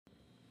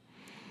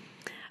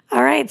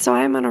All right, so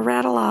I'm going to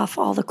rattle off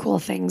all the cool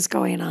things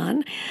going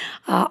on.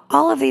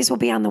 All of these will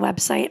be on the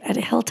website at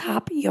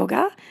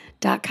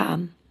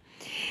hilltopyoga.com.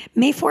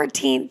 May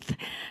 14th,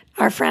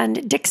 our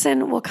friend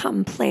Dixon will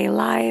come play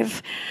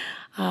live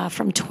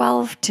from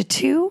 12 to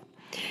 2.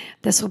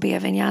 This will be a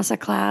vinyasa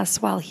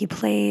class while he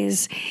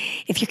plays.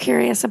 If you're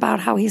curious about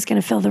how he's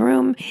going to fill the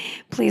room,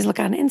 please look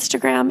on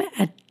Instagram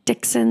at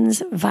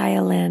Dixon's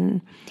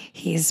Violin.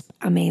 He's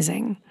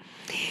amazing.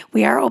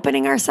 We are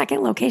opening our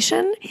second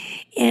location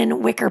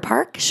in Wicker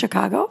Park,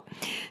 Chicago.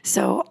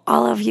 So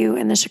all of you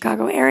in the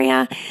Chicago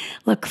area,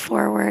 look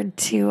forward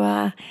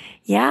to,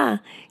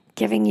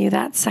 giving you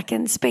that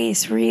second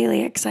space.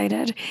 Really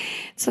excited.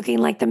 It's looking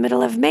like the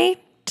middle of May.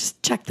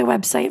 Just check the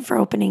website for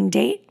opening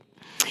date.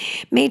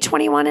 May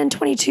 21 and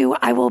 22,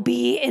 I will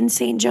be in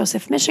St.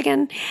 Joseph,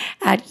 Michigan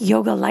at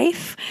Yoga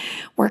Life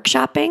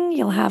workshopping.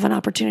 You'll have an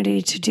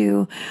opportunity to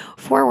do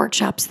 4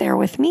 workshops there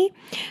with me.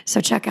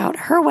 So check out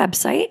her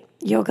website,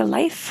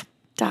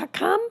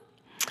 yogalife.com.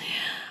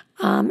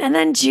 And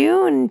then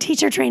June,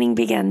 teacher training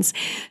begins.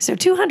 So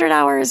 200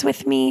 hours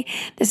with me.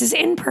 This is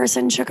in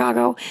person,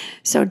 Chicago.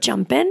 So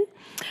jump in.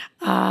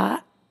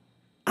 On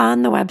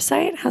the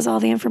website has all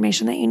the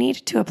information that you need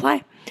to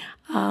apply.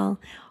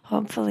 I'll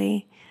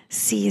hopefully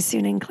see you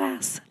soon in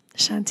class.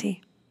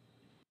 Shanti.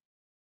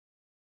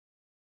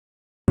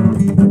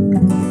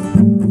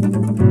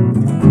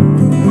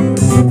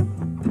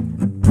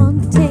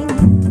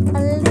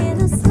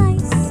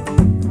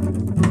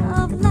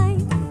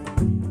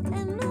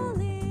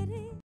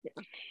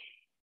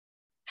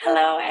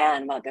 Hello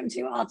and welcome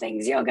to All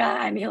Things Yoga.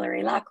 I'm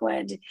Hillary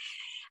Lockwood.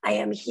 I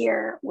am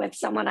here with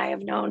someone I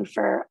have known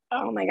for,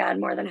 oh my God,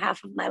 more than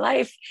half of my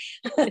life,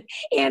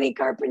 Annie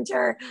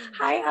Carpenter.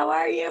 Hi, how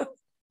are you?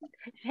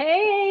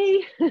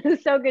 Hey,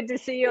 so good to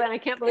see you. And I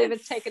can't believe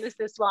it's taken us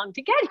this long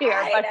to get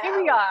here, but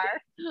here we are.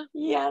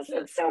 Yes,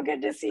 it's so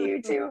good to see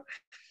you too.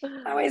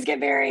 I always get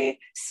very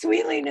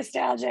sweetly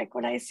nostalgic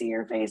when I see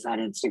your face on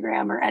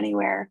Instagram or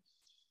anywhere.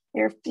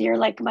 You're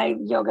like my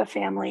yoga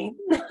family.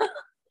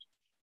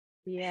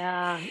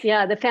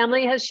 Yeah. The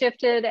family has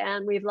shifted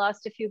and we've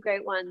lost a few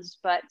great ones,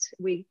 but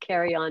we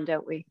carry on,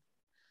 don't we?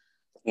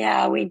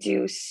 Yeah, we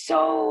do.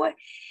 So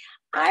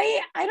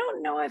I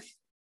don't know if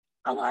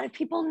a lot of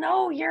people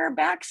know your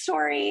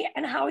backstory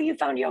and how you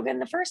found yoga in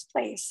the first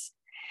place.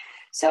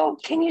 So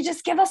can you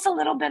just give us a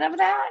little bit of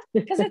that?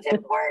 Because it's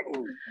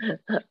important.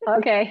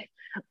 Okay.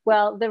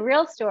 Well, the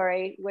real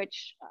story,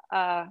 which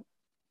I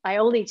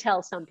only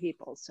tell some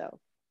people, so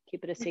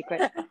keep it a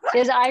secret,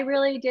 is I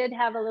really did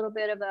have a little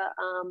bit of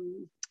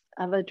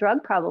a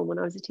drug problem when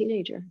I was a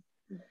teenager.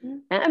 Mm-hmm.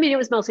 And I mean, it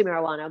was mostly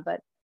marijuana,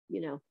 but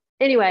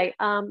anyway,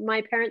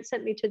 my parents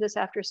sent me to this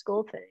after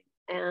school thing.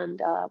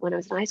 And when I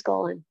was in high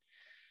school, and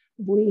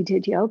we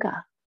did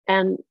yoga,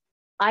 and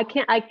I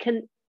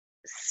can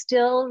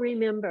still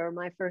remember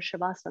my first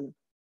shavasana.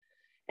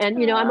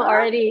 And I'm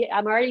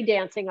already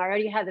dancing. I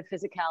already had the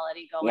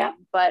physicality going,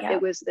 but it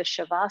was the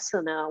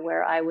shavasana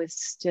where I was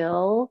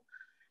still,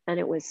 and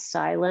it was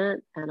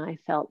silent, and I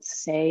felt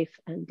safe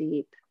and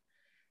deep.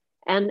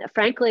 And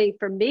frankly,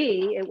 for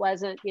me, it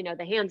wasn't the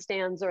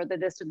handstands or the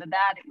this or the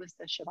that. It was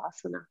the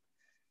shavasana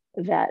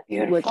that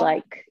was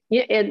like,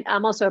 and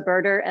I'm also a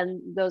birder,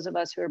 and those of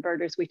us who are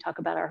birders, we talk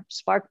about our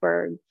spark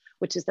bird,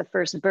 which is the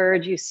first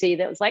bird you see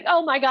that was like,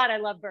 oh my God, I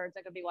love birds.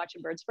 I could be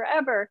watching birds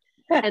forever.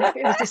 And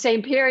it was the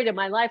same period of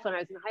my life when I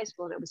was in high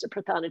school, and it was a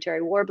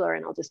prothonotary warbler,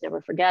 and I'll just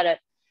never forget it.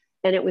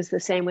 And it was the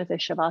same with the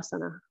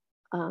shavasana.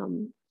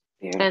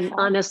 And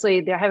honestly,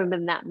 there haven't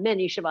been that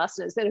many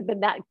shavasanas that have been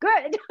that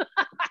good.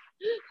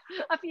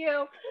 A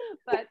few,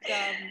 but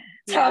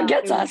that's how it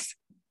gets us.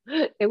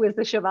 It was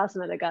the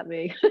shavasana that got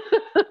me.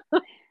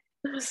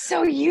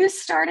 So you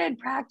started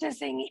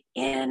practicing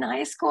in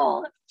high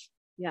school?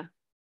 Yeah.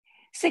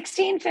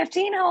 16,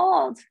 15, how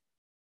old?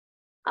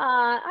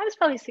 I was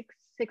probably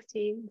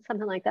 16,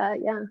 something like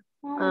that. Yeah.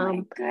 Oh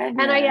my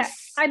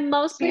goodness. And I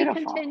mostly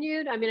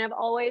continued. I mean, I've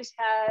always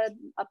had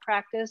a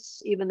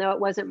practice, even though it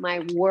wasn't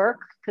my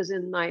work, because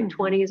in my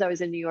 20s, I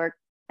was in New York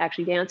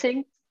actually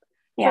dancing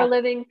for a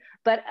living.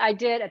 But I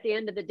did, at the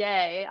end of the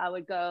day, I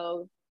would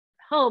go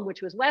home,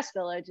 which was West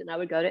Village, and I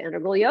would go to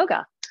integral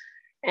yoga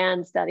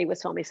and study with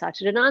Swami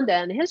Satchidananda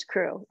and his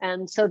crew.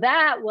 And so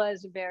that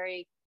was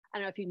very, I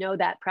don't know if you know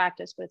that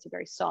practice, but it's a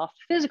very soft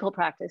physical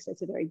practice.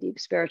 It's a very deep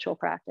spiritual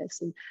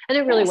practice. And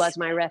it really was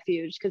my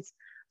refuge, because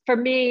for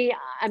me,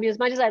 I mean, as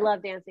much as I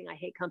love dancing, I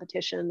hate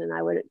competition, and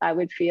I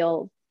would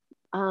feel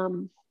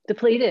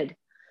depleted,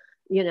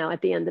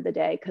 at the end of the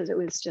day, because it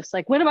was just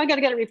like, when am I going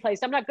to get it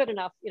replaced? I'm not good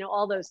enough,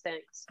 all those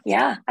things.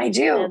 Yeah, I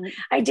do. And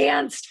I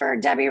danced for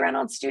Debbie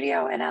Reynolds'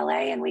 studio in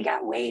LA, and we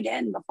got weighed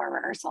in before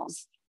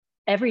rehearsals.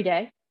 Every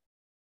day?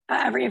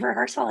 Every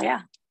rehearsal,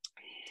 yeah.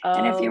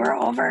 And if you were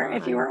over,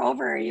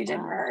 you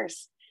didn't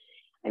rehearse.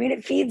 I mean,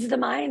 it feeds the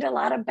mind a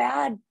lot of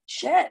bad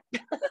shit.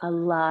 A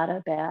lot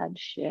of bad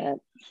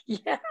shit.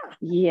 Yeah.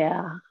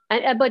 Yeah.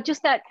 But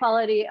just that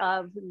quality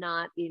of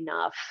not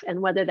enough, and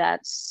whether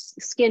that's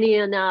skinny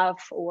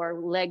enough or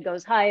leg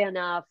goes high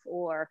enough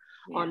or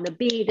on the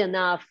beat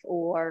enough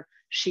or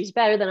she's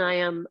better than I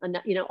am, and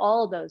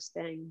all those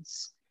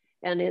things.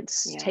 And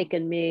it's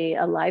taken me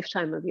a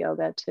lifetime of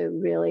yoga to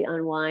really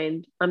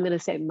unwind. I'm going to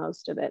say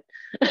most of it,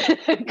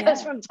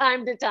 because from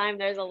time to time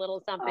there's a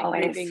little something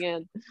creeping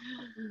in.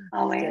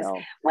 Always. Still.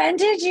 When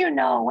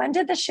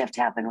did the shift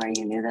happen where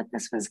you knew that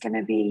this was going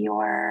to be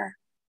your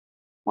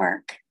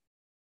work?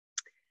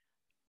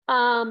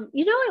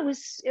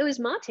 It was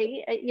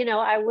Mati.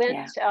 I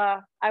went,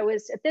 I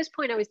was, at this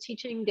point I was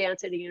teaching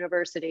dance at a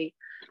university,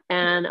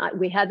 and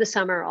we had the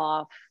summer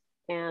off,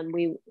 and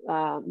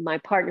my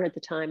partner at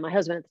the time, my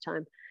husband at the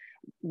time,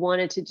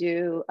 wanted to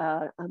do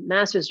a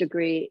master's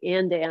degree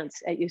in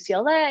dance at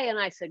UCLA. And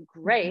I said,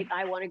 great,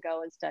 I want to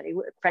go and study.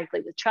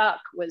 Frankly, with Chuck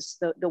was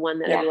the one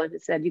that everyone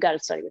had said, you got to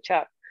study with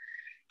Chuck.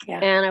 Yeah.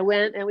 And I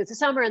went, and it was the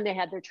summer, and they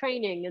had their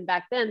training. And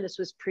back then, this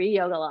was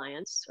pre-Yoga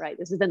Alliance, right?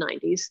 This is the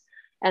 90s.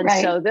 And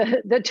so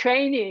the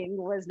training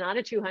was not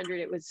a 200,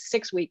 it was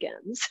 6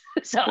 weekends.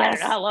 So I don't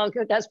know how long,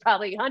 that's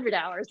probably 100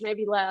 hours,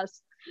 maybe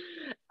less.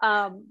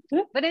 But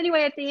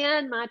anyway, at the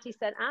end, Mati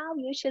said, oh,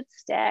 you should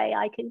stay.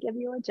 I can give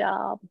you a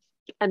job.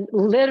 And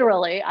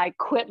literally, I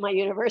quit my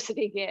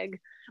university gig.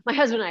 My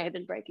husband and I had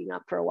been breaking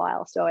up for a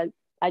while. So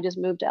I just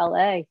moved to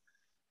LA.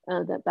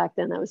 Back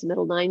then, that was the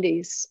middle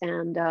 90s.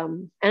 And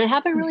it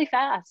happened really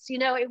fast.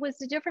 It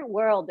was a different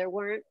world. There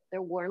weren't a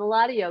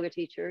lot of yoga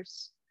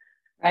teachers.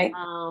 Right.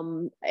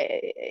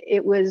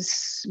 It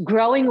was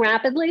growing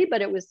rapidly,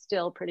 but it was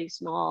still pretty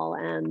small.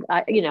 And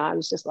I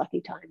was just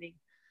lucky timing.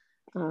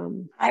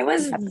 I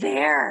was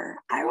there.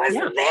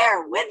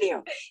 There with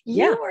you.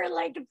 You were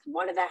like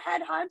one of the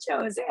head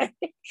honchos.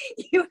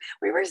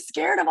 We were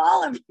scared of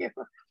all of you.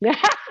 We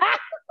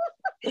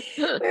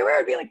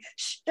would be like,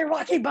 shh, they're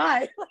walking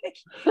by. Like,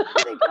 here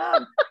they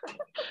come.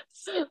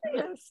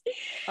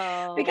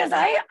 Because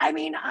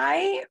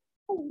I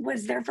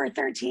was there for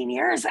 13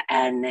 years,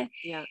 and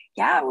it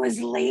was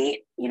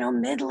late,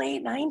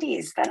 mid-late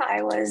 90s that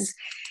I was.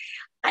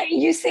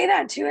 You say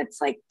that too.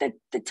 It's like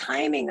the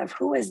timing of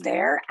who was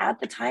there at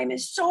the time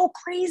is so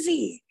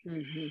crazy.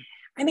 Mm-hmm.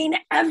 I mean,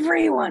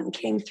 everyone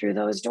came through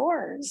those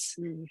doors.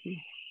 Mm-hmm.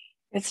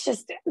 It's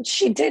just,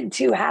 she did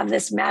too have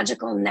this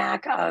magical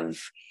knack of,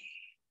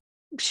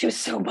 she was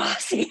so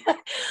bossy,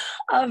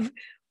 of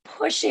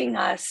pushing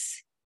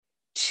us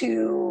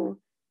to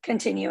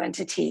continue and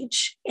to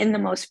teach in the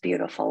most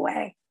beautiful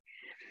way.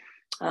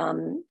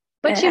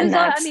 But she was,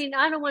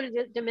 I don't want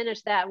to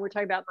diminish that. We're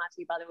talking about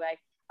Mati, by the way.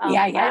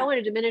 I don't want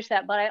to diminish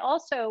that, but I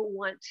also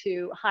want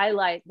to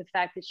highlight the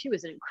fact that she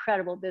was an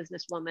incredible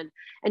businesswoman.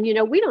 And,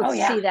 we don't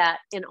see that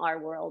in our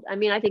world. I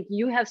mean, I think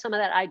you have some of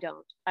that. I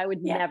don't. I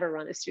would never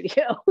run a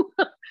studio.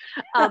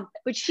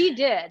 But she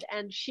did.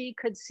 And she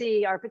could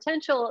see our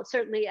potential,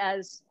 certainly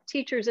as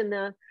teachers in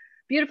the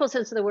beautiful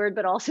sense of the word,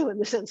 but also in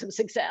the sense of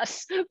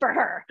success for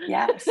her.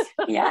 Yes.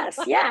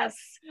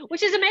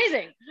 Which is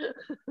amazing.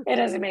 It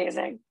is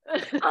amazing.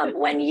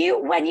 When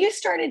you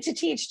started to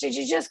teach, did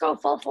you just go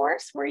full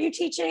force? Were you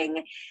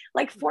teaching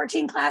like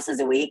 14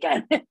 classes a week,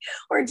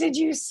 or did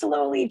you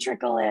slowly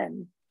trickle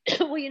in?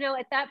 Well,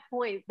 at that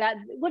point,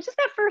 just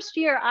that first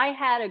year, I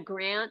had a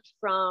grant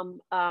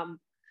from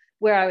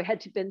where I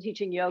had been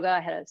teaching yoga. I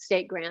had a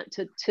state grant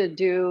to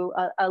do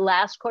a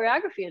last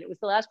choreography, and it was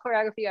the last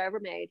choreography I ever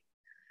made.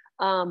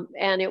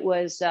 And it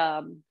was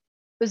a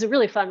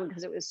really fun one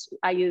because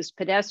I used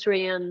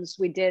pedestrians.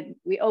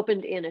 We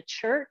opened in a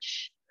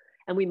church,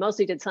 and we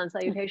mostly did sun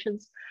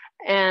salutations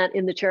and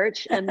in the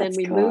church. And then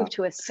we moved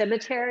to a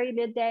cemetery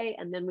midday,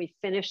 and then we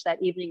finished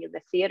that evening in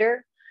the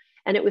theater.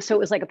 And it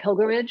was like a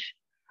pilgrimage.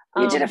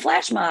 You did a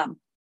flash mob.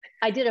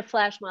 I did a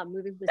flash mob,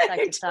 moving from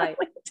site to site.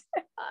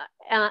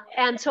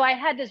 And so I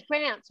had this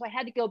grant, so I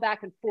had to go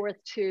back and forth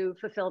to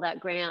fulfill that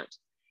grant.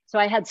 So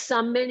I had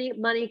some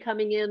money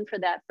coming in for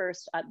that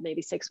first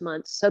maybe 6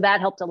 months. So that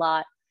helped a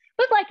lot.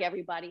 But like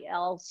everybody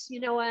else, you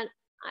know what?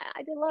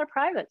 I did a lot of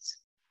privates,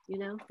 we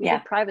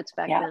did privates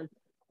back then.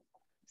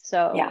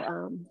 So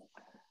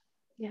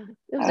it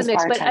was a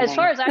mix. But as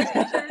far as I was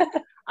concerned,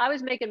 I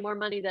was making more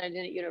money than I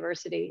did at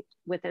university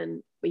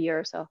within a year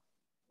or so. It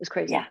was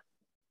crazy. Yeah.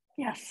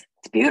 Yes.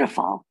 It's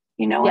beautiful.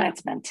 When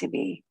it's meant to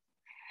be.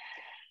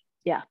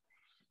 Yeah.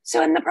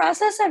 So in the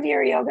process of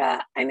your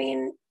yoga, I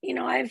mean,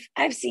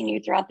 I've seen you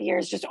throughout the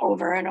years just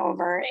over and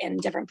over in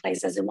different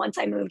places. And once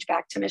I moved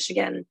back to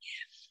Michigan,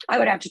 I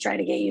would have to try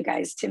to get you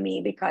guys to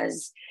me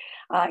because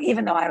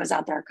even though I was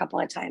out there a couple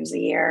of times a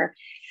year,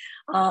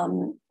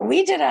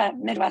 we did a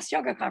Midwest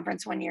yoga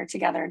conference one year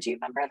together. Do you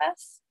remember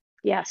this?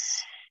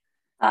 Yes.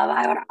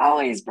 I would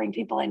always bring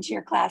people into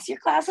your class. Your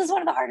class is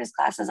one of the hardest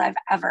classes I've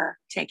ever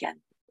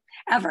taken,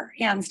 ever,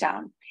 hands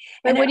down.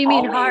 But what do you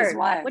mean hard?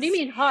 What do you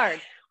mean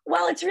hard?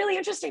 Well, it's really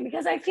interesting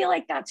because I feel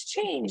like that's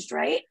changed,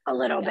 right? A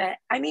little bit.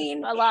 I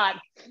mean, a lot.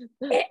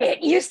 we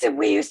used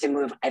to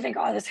move. I think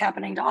all this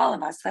happening to all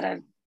of us that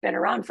have been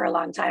around for a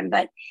long time,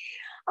 but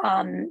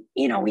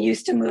we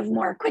used to move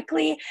more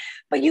quickly,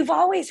 but you've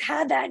always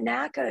had that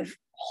knack of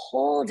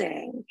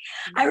holding.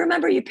 I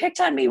remember you picked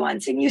on me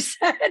once and you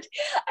said,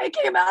 I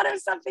came out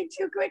of something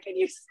too quick. And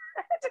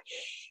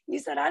you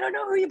said, I don't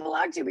know who you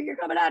belong to, but you're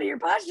coming out of your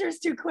postures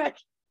too quick.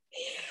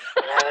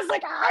 And I was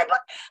like, I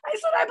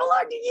said, I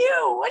belong to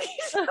you. What are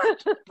you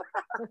talking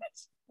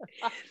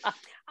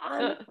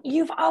about?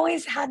 You've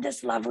always had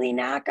this lovely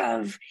knack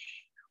of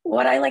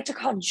what I like to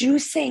call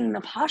juicing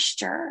the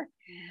posture,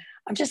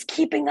 of just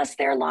keeping us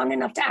there long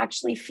enough to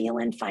actually feel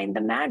and find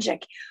the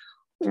magic.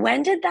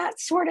 When did that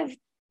sort of,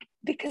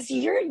 because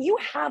you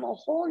have a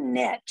whole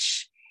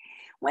niche,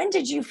 when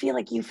did you feel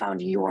like you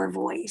found your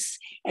voice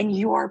and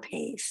your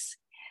pace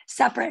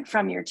separate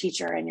from your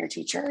teacher and your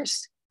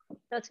teachers?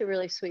 That's a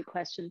really sweet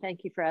question.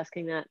 Thank you for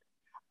asking that.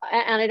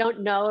 And I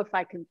don't know if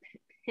I can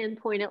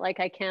pinpoint it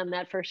like I can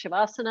that first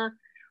Shavasana,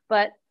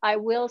 but I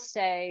will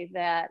say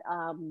that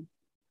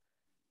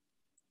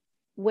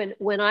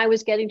when I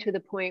was getting to the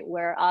point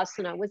where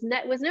asana was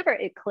never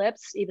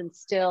eclipsed, even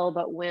still,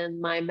 but when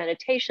my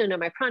meditation and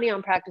my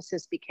pranayama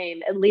practices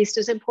became at least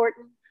as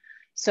important.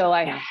 So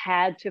I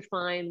had to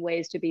find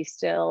ways to be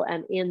still.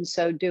 And in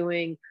so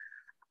doing,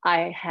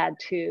 I had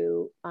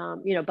to,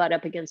 butt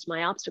up against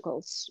my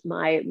obstacles,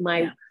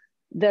 the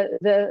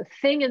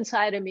thing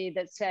inside of me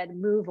that said,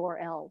 move or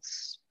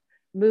else,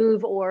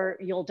 move or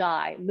you'll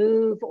die,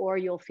 move or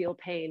you'll feel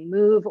pain,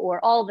 move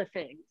or all the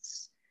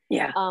things.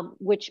 Yeah.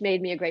 Which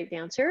made me a great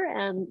dancer.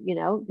 And,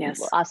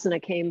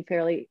 asana came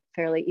fairly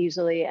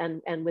easily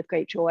and with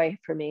great joy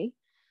for me.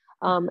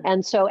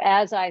 And so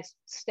as I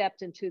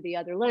stepped into the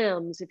other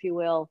limbs, if you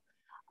will,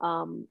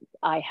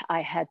 I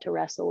had to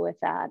wrestle with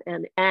that.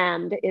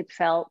 And it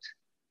felt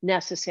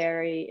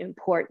necessary,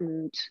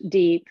 important,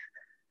 deep,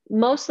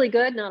 mostly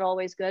good, not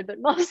always good,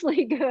 but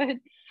mostly good.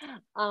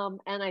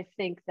 And I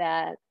think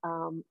that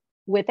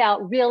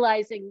without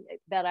realizing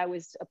that I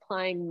was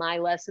applying my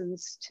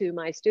lessons to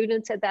my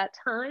students at that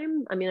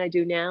time, I mean, I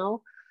do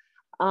now.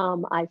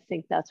 I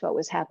think that's what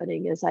was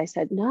happening is I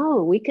said,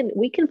 no, we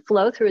can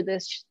flow through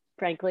this,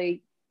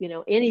 frankly,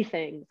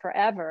 anything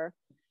forever.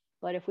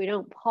 But if we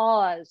don't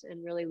pause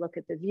and really look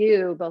at the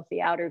view, both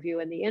the outer view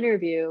and the inner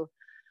view,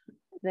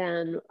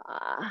 then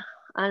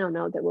I don't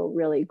know that we'll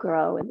really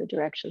grow in the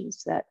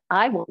directions that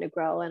I want to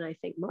grow. And I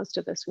think most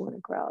of us want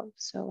to grow.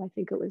 So I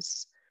think it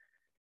was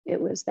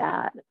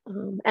that.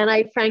 And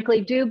I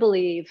frankly do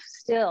believe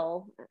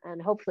still,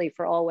 and hopefully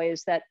for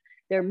always, that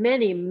there are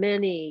many,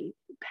 many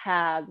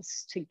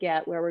paths to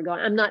get where we're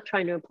going. I'm not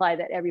trying to imply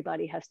that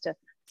everybody has to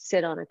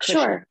sit on a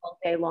cushion all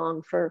day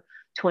long for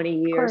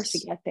 20 years to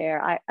get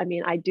there. I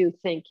mean, I do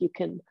think you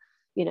can,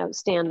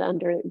 stand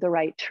under the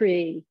right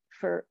tree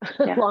for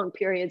long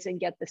periods and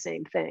get the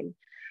same thing.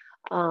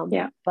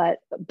 But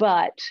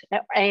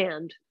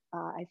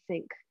I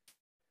think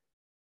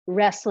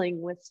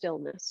wrestling with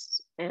stillness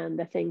and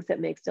the things that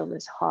make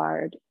stillness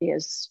hard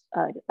is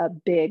a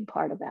big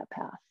part of that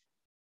path.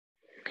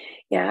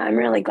 Yeah, I'm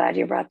really glad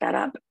you brought that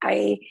up.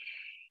 I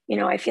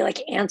feel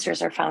like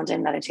answers are found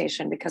in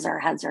meditation because our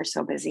heads are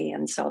so busy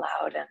and so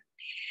loud. And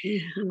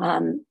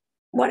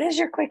what is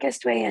your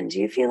quickest way in? Do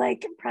you feel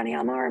like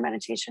pranayama or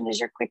meditation is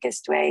your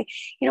quickest way?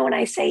 When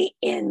I say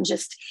in,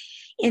 just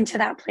into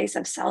that place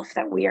of self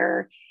that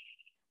we're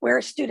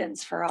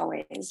students for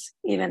always,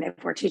 even if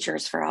we're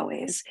teachers for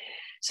always.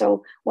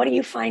 So what do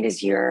you find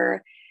is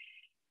your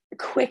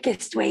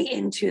quickest way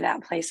into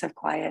that place of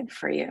quiet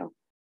for you?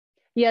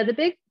 Yeah,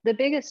 the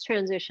biggest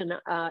transition,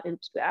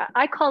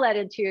 I call that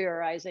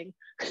interiorizing.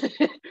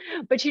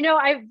 But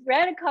I've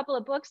read a couple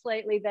of books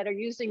lately that are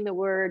using the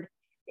word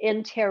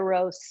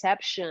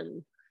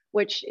interoception,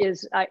 which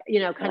is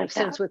kind of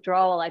sense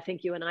withdrawal. I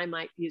think you and I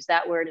might use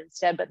that word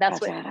instead, but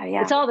that's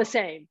it's all the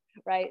same,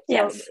 right?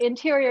 Yes. So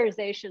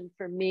interiorization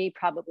for me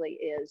probably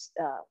is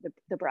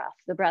the breath.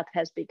 The breath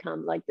has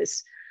become like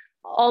this.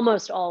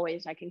 Almost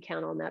always I can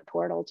count on that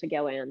portal to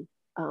go in.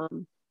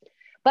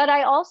 But I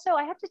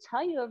have to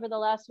tell you, over the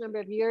last number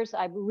of years,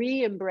 I've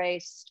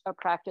re-embraced a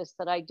practice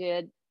that I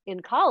did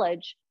in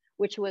college,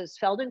 which was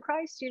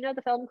Feldenkrais. Do you know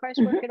the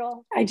Feldenkrais work at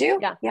all? I do.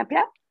 Yeah. Yep.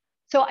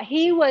 So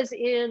he was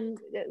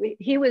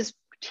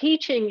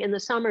teaching in the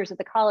summers at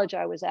the college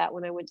I was at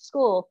when I went to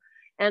school.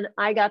 And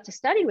I got to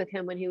study with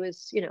him when he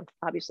was,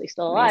 obviously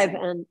still alive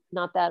and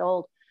not that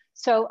old.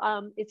 So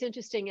it's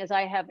interesting, as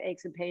I have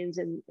aches and pains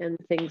and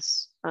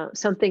things,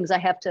 some things I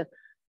have to,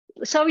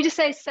 so we just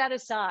say set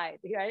aside,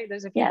 right?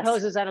 There's a few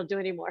poses I don't do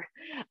anymore.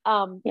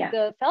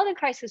 The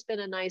Feldenkrais has been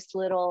a nice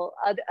little,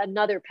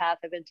 another path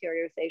of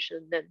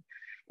interiorization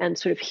and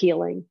sort of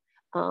healing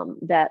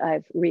that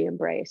I've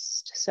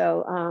re-embraced.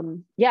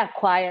 So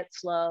quiet,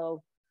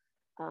 slow,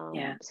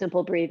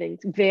 simple breathing,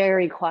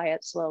 very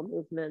quiet, slow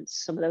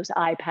movements. Some of those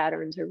eye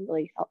patterns are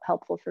really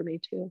helpful for me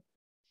too.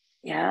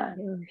 Yeah.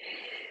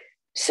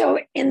 So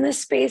in the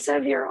space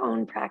of your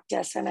own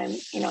practice, and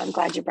I'm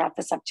glad you brought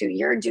this up too,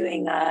 you're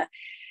doing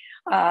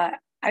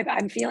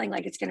I'm feeling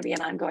like it's going to be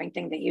an ongoing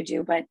thing that you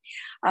do, but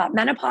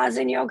menopause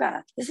in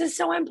yoga, this is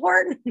so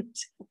important.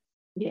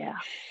 Yeah.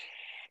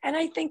 And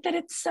I think that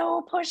it's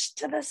so pushed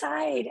to the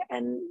side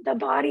and the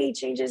body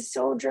changes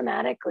so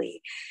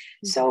dramatically.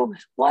 So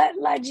what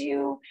led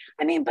you,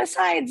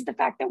 besides the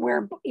fact that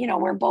we're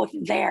both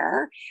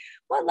there,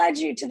 what led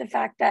you to the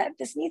fact that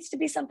this needs to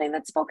be something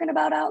that's spoken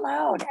about out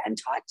loud and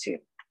taught to?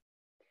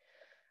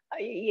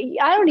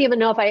 I don't even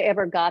know if I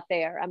ever got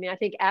there. I mean, I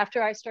think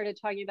after I started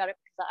talking about it,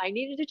 because I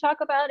needed to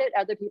talk about it,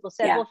 other people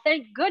said, well,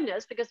 thank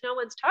goodness, because no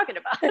one's talking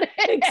about it.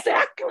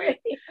 Exactly.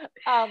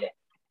 And,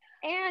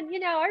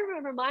 I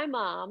remember my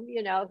mom,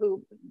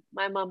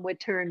 my mom would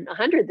turn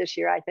 100 this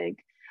year, I think,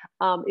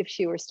 if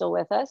she were still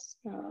with us.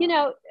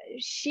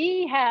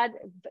 She had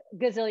a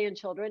gazillion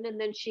children,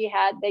 and then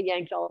they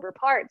yanked all of her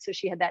parts. So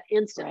she had that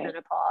instant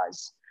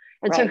menopause.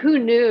 And so who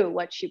knew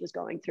what she was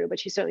going through, but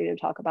she certainly didn't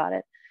talk about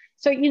it.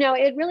 So,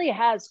 it really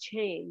has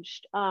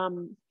changed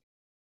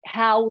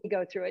how we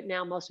go through it.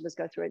 Now, most of us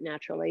go through it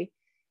naturally.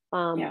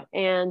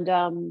 And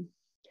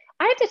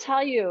I have to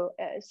tell you,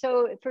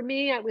 so for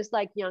me, I was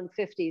like young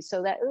 50s.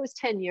 So that it was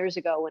 10 years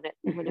ago when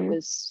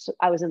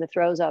I was in the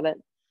throes of it.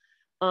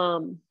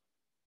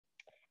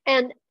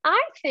 And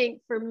I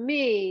think for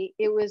me,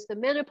 it was the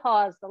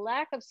menopause, the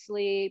lack of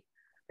sleep,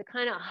 the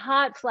kind of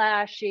hot,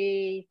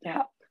 flashy,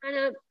 kind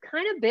of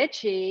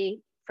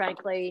bitchy,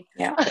 frankly,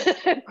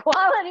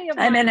 quality of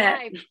my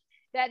life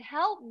that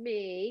helped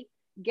me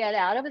get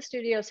out of a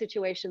studio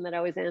situation that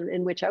I was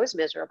in which I was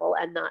miserable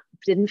and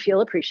didn't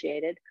feel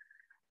appreciated.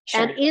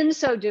 Sure. And in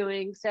so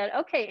doing said,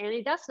 okay,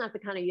 Annie, that's not the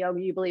kind of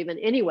yoga you believe in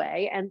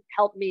anyway. And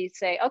helped me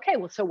say, okay,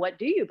 well, so what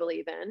do you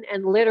believe in?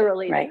 And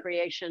literally the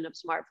creation of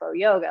Smart Flow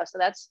Yoga. So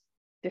that's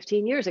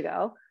 15 years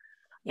ago.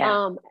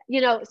 So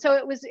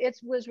it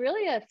was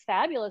really a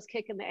fabulous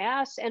kick in the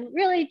ass. And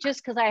really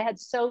just because I had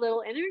so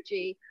little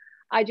energy,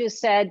 I just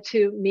said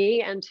to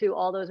me and to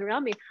all those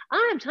around me, I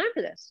don't have time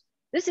for this.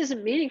 This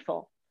isn't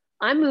meaningful.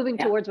 I'm moving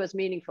towards what's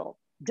meaningful.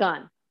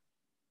 Done.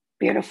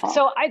 Beautiful.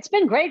 So it's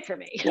been great for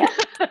me. Yeah.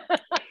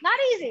 Not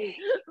easy.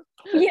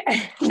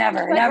 Yeah,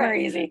 never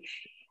easy.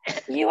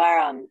 You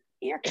are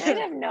you're kind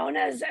of known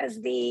as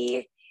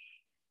the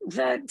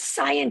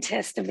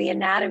scientist of the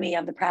anatomy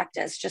of the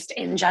practice, just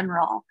in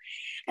general.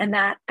 And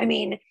that, I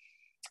mean,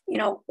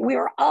 we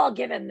were all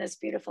given this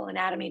beautiful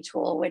anatomy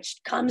tool,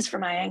 which comes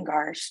from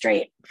Iyengar,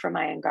 straight from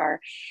Iyengar.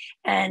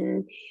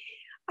 And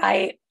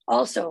I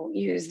also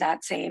use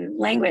that same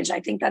language. I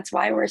think that's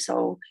why we're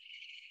so,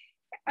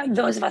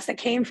 those of us that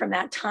came from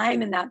that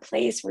time and that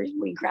place,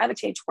 we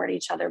gravitate toward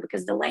each other,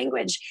 because the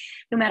language,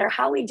 no matter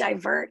how we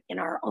divert in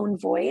our own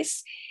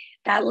voice,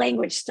 that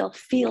language still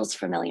feels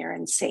familiar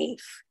and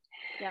safe.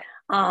 Yep.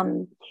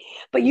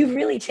 But you've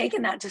really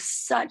taken that to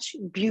such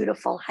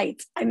beautiful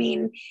heights. I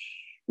mean,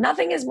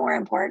 nothing is more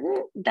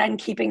important than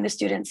keeping the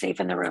student safe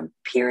in the room,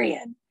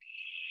 period.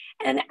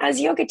 And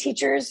as yoga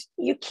teachers,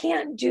 you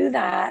can't do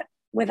that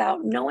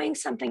without knowing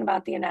something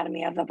about the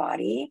anatomy of the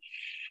body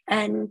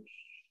and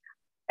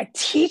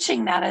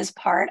teaching that as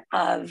part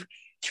of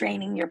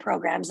training your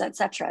programs,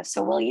 etc.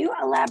 So will you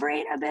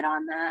elaborate a bit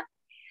on that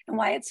and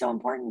why it's so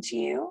important to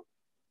you?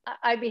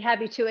 I'd be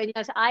happy to. And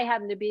yes, I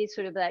happen to be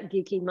sort of that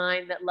geeky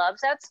mind that loves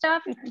that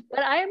stuff.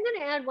 But I am going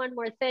to add one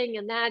more thing,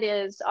 and that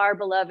is our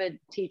beloved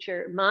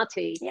teacher,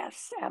 Mati.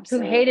 Yes,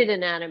 absolutely. Who hated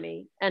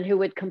anatomy and who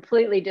would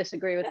completely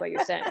disagree with what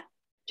you're saying.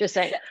 Just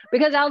saying.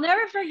 Because I'll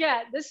never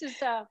forget, this is,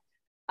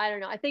 I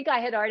don't know, I think I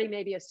had already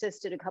maybe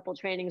assisted a couple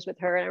trainings with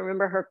her. And I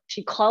remember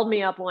she called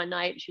me up one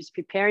night. She was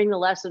preparing the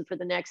lesson for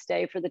the next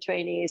day for the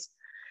trainees.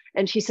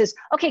 And she says,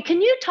 okay,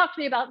 can you talk to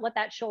me about what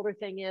that shoulder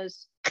thing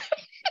is?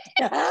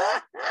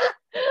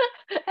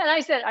 And I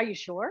said, are you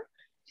sure?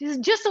 She says,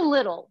 just a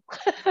little.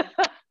 And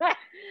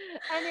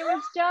it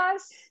was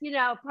just,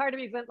 part of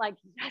me went like,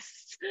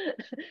 yes.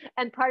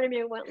 And part of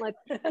me went like,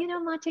 Mate,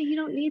 you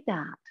don't need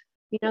that,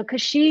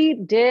 because she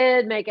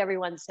did make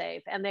everyone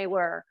safe, and they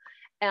were,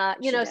 so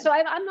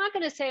I'm not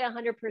going to say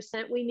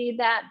 100% we need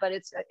that, but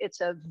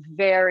it's a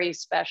very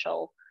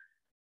special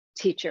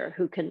teacher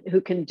who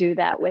can do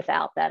that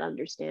without that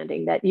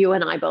understanding that you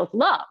and I both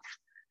love.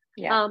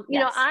 Yeah.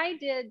 I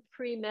did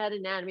pre-med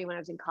anatomy when I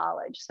was in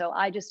college. So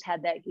I just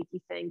had that geeky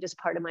thing, just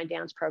part of my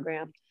dance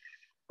program.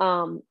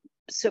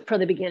 So from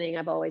the beginning,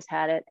 I've always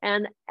had it.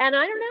 And I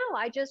don't know,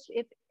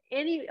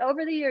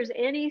 over the years,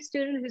 any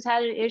student who's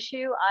had an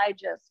issue, I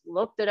just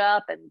looked it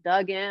up and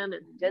dug in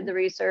and did the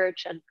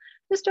research. And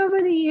just over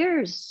the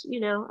years,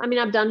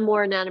 I've done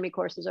more anatomy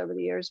courses over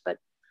the years, but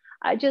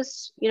I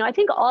just, I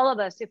think all of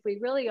us, if we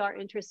really are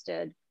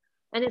interested,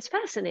 and it's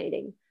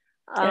fascinating.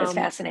 It is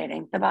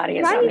fascinating. The body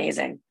is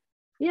amazing.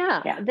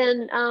 Yeah.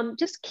 Then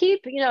just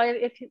keep,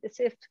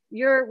 if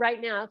you're right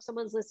now, if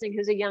someone's listening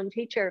who's a young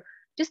teacher,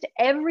 just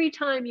every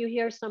time you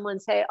hear someone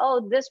say,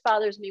 oh, this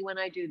bothers me when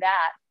I do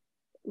that,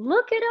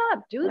 look it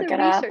up, do the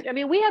research. I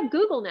mean, we have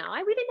Google now.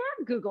 We didn't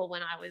have Google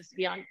when I was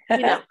young,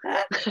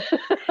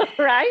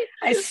 right?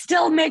 I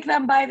still make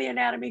them buy the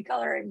anatomy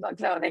coloring book,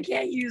 though. They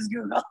can't use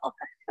Google.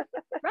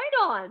 Right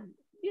on.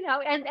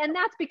 And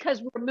that's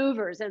because we're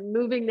movers, and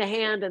moving the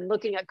hand and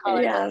looking at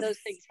color, those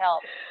things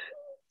help.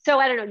 So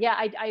I don't know. Yeah,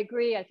 I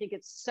agree. I think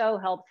it's so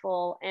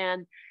helpful.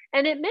 And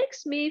it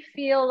makes me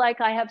feel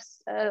like I have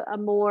a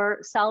more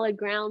solid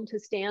ground to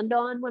stand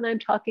on when I'm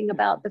talking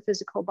about the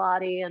physical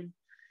body and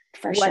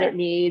what it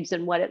needs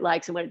and what it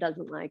likes and what it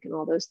doesn't like and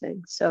all those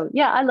things. So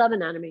yeah, I love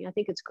anatomy. I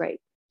think it's great.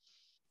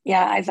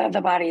 Yeah, I thought the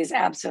body is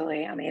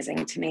absolutely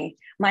amazing to me.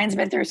 Mine's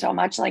been through so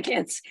much. Like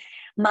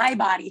my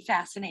body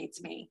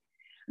fascinates me.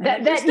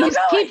 that you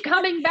keep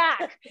coming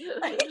back.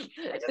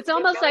 It's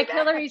almost like back.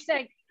 Hillary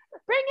saying,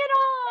 bring it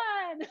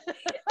on.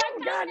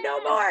 Oh God,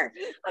 no more.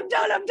 I'm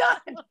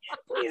done.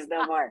 Please,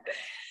 no more.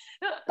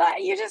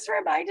 But you just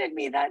reminded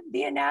me that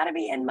the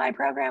anatomy in my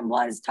program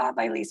was taught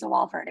by Lisa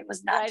Walford. It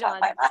was not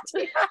taught by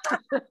Lottie.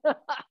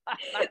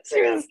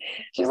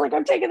 She's like,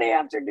 I'm taking the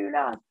afternoon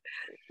off.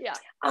 Yeah.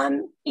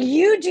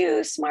 You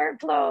do smart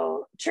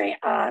flow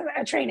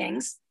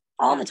trainings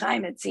all the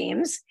time, it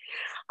seems.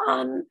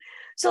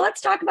 So let's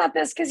talk about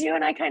this, because you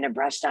and I kind of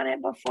brushed on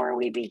it before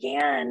we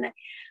began.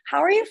 How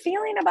are you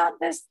feeling about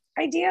this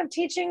idea of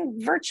teaching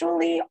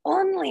virtually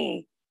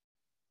only?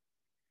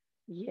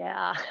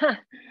 Yeah.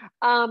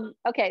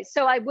 Okay.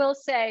 So I will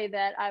say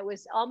that I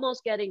was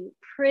almost getting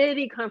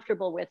pretty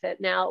comfortable with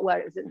it now.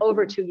 What is it?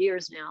 Over 2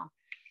 years now.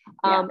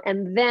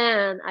 And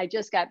then I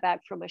just got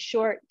back from a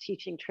short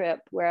teaching trip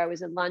where I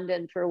was in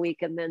London for a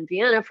week and then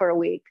Vienna for a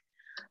week,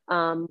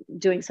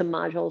 doing some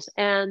modules.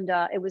 And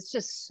it was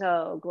just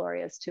so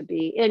glorious to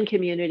be in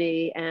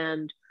community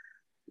and,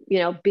 you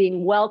know,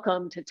 being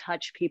welcome to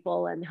touch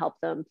people and help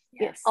them.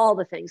 Yes. All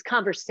the things,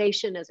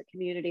 conversation as a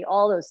community,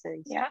 all those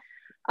things. Yeah.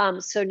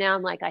 So now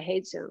I'm like, I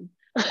hate Zoom.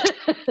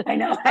 I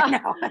know.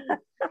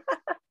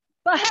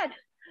 But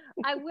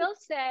I will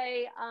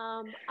say,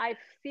 I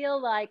feel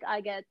like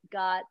I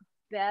got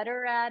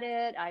better at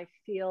it. I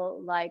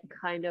feel like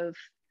kind of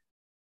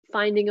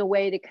finding a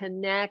way to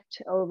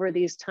connect over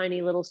these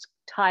tiny little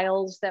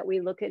tiles that we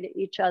look at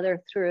each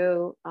other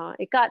through.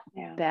 It got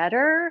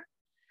better.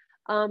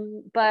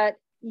 But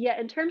yeah,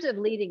 in terms of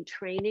leading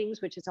trainings,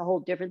 which is a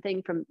whole different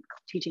thing from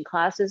teaching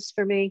classes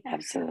for me.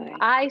 Absolutely.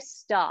 I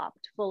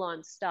full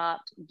on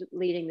stopped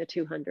leading the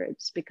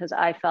 200s because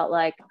I felt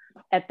like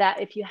at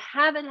that, if you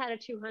haven't had a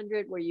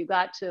 200 where you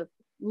got to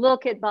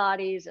look at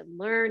bodies and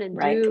learn and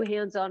do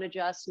hands-on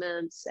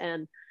adjustments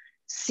and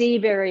see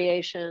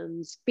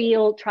variations,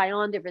 try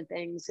on different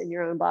things in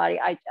your own body,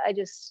 I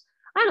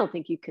don't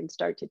think you can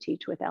start to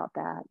teach without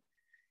that.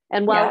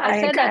 And while I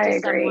said that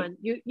to someone,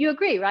 you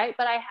agree, right?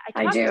 But I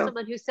talked to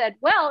someone who said,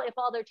 well, if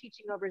all they're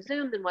teaching over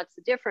Zoom, then what's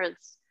the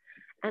difference?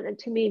 And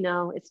to me,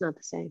 no, it's not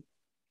the same.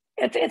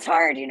 It's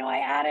hard. You know, I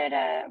added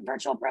a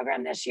virtual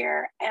program this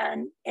year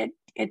and it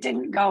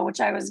didn't go, which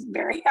I was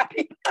very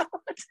happy about.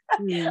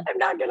 I'm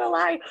not going to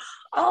lie.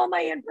 All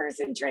my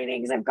in-person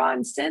trainings have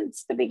gone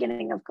since the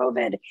beginning of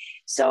COVID.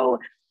 So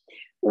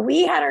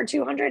we had our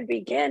 200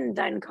 begin,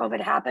 then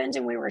COVID happened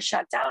and we were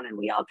shut down and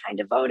we all kind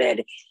of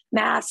voted,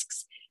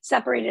 masks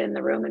separated in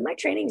the room. And my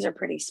trainings are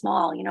pretty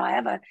small. You know, I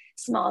have a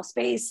small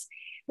space,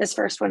 this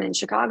first one in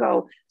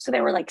Chicago. So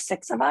there were like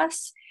 6 of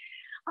us.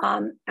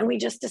 And we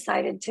just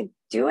decided to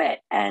do it.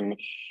 And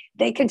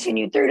they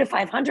continued through to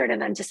 500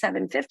 and then to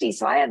 750.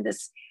 So I had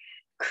this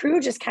crew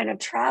just kind of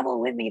travel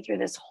with me through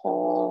this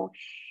whole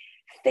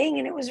thing.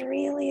 And it was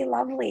really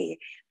lovely.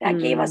 That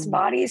gave us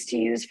bodies to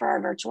use for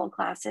our virtual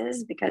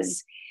classes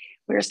because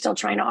we were still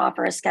trying to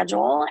offer a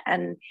schedule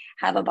and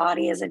have a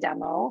body as a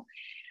demo.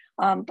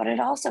 But it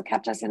also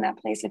kept us in that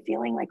place of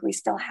feeling like we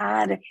still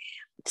had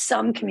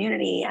some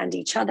community and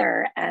each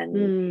other.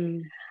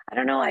 And I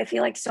don't know, I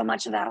feel like so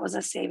much of that was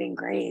a saving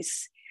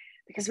grace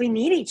because we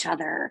need each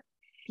other.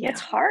 Yeah.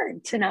 It's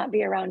hard to not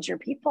be around your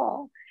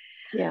people.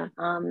 Yeah.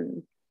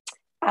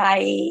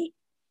 I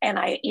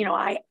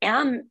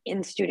am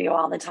in studio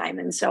all the time.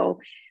 And so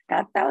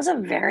that was a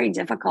very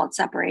difficult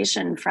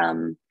separation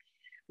from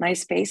my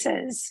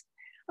spaces.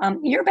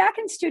 You're back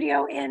in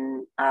studio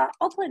in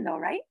Oakland though,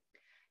 right?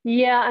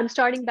 Yeah, I'm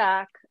starting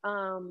back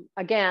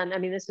again. I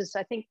mean,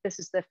 I think this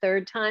is the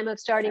 3rd time of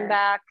starting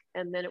back,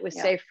 and then it was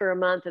safe for a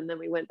month, and then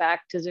we went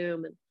back to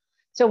Zoom, and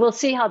so we'll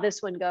see how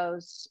this one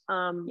goes.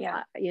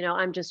 You know,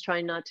 I'm just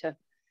trying not to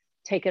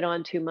take it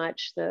on too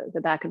much,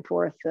 the back and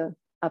forth, the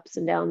ups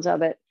and downs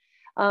of it.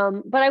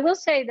 But I will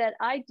say that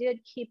I did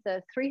keep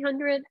the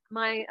 300,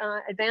 my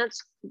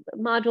advanced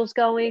modules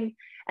going,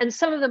 and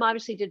some of them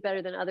obviously did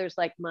better than others,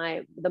 like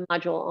the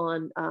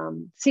module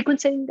on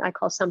sequencing, I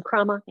call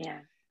Samkrama. Yeah.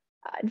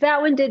 That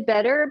one did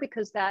better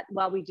because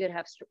while we did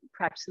have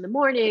practice in the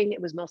morning,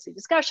 it was mostly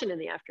discussion in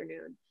the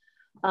afternoon.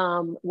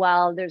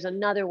 While there's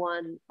another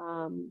one,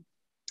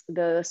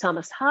 the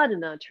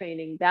Samasthadana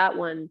training, that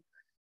one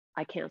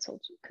I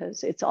canceled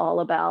because it's all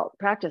about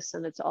practice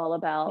and it's all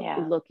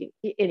about looking.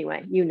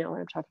 Anyway, you know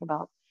what I'm talking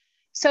about.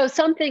 So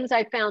some things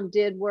I found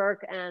did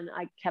work and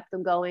I kept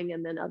them going,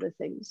 and then other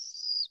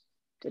things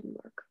didn't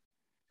work.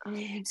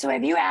 So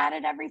have you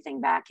added everything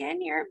back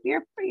in?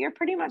 You're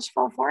pretty much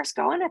full force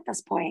going at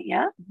this point,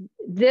 yeah?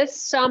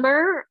 This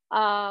summer,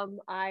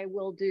 I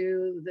will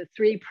do the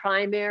 3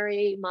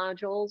 primary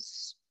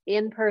modules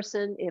in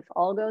person if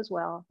all goes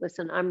well.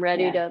 Listen, I'm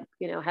ready to,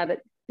 have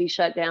it be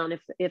shut down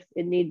if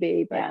it need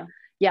be. But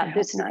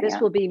this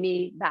will be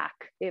me back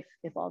if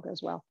all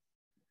goes well.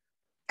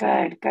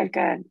 Good.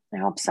 I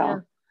hope so. Yeah,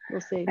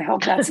 we'll see. I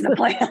hope that's the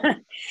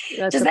plan.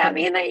 Does that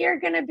mean that you're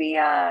going to be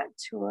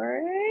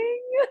touring?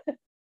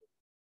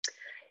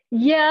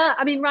 Yeah,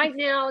 I mean, right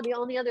now, the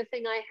only other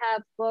thing I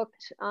have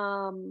booked,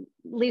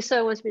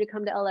 Lisa wants me to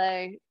come to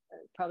LA,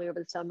 probably over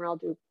the summer. I'll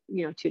do,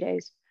 2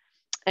 days.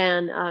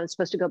 And I'm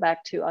supposed to go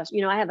back to us.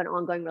 I have an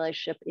ongoing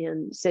relationship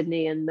in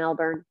Sydney and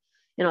Melbourne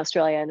in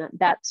Australia, and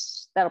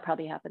that'll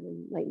probably happen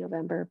in late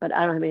November, but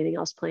I don't have anything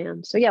else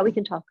planned. So yeah, we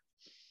can talk.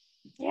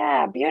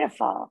 Yeah,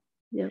 beautiful.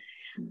 Yeah.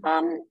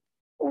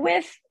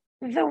 With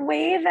the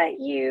way that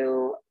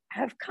you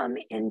have come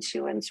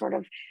into and sort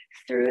of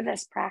through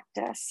this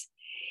practice,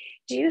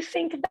 do you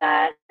think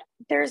that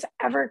there's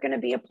ever going to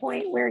be a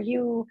point where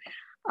you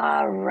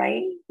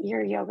write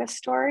your yoga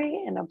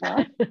story in a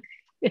book?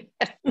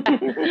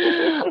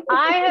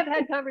 I have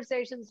had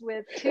conversations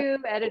with 2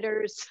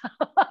 editors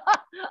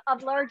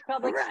of large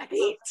public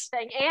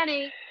saying,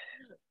 Annie,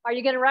 are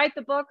you going to write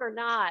the book or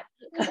not?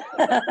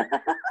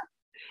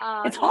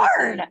 It's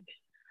hard.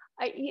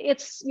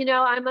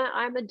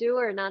 I'm a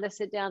doer, not a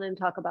sit down and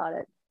talk about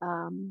it.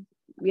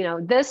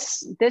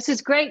 This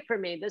is great for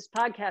me, this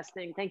podcast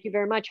thing. Thank you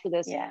very much for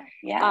this. Yeah,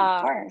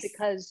 of course.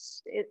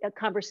 Because a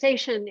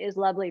conversation is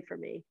lovely for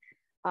me.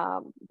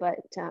 But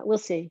we'll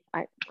see.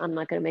 I'm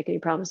not going to make any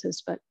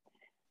promises, but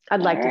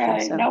I'd like to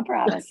think so. No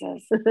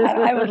promises.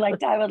 I would like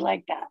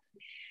that.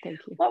 Thank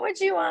you. What would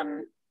you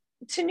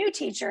to new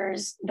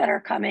teachers that are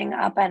coming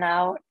up and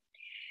out?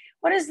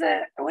 What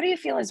do you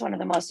feel is one of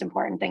the most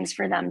important things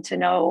for them to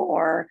know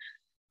or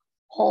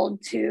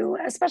hold to,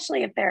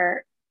 especially if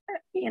they're,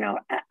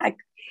 I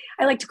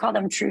like to call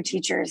them true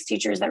teachers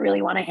that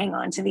really want to hang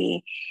on to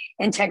the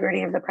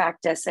integrity of the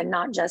practice and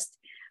not just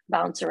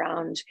bounce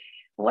around.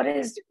 What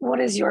is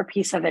your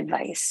piece of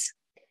advice?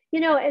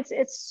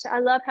 It's I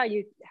love how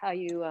you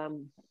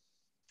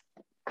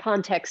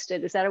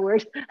contexted, is that a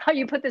word? How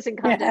you put this in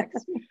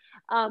context.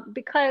 Yeah.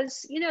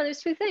 Because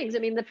there's 2 things. I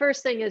mean, the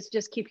first thing is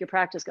just keep your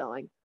practice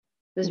going.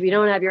 Because if you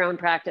don't have your own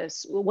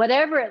practice,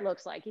 whatever it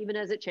looks like, even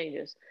as it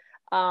changes,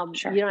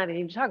 sure, you don't have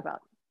anything to talk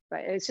about,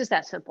 right? It's just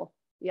that simple.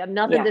 You have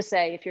nothing to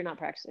say if you're not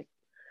practicing.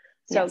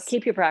 So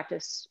keep your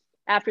practice.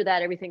 After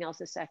that, everything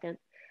else is second.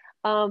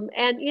 And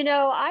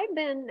I've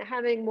been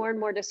having more and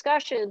more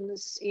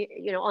discussions,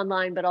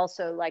 online, but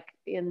also like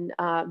in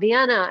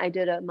Vienna, I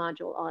did a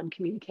module on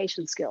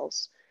communication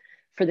skills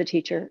for the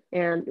teacher,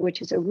 and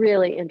which is a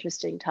really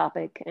interesting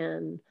topic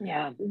and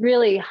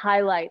really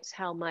highlights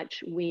how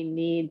much we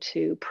need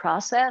to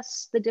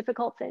process the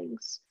difficult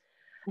things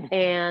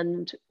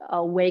and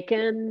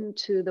awaken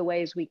to the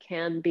ways we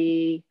can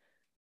be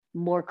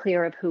more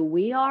clear of who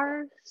we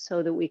are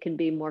so that we can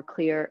be more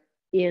clear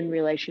in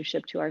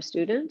relationship to our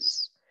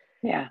students.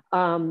 Yeah.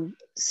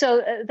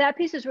 So that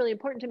piece is really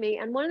important to me.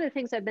 And one of the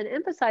things I've been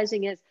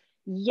emphasizing is,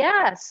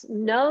 yes,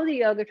 know the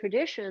yoga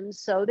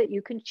traditions so that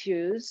you can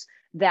choose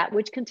that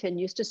which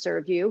continues to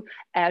serve you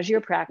as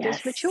your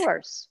practice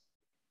matures.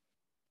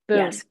 Boom.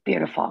 Yes,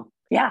 beautiful.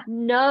 Yeah.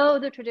 Know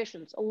the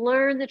traditions,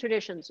 learn the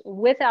traditions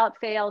without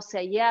fail,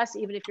 say yes,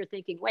 even if you're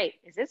thinking, wait,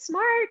 is it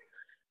smart?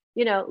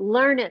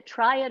 Learn it,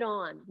 try it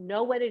on,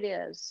 know what it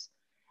is.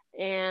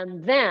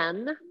 And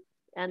then,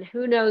 and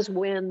who knows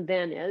when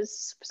then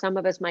is, some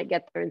of us might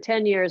get there in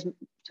 10 years,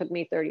 took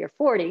me 30 or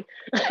 40,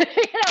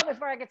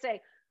 before I could say,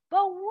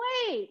 but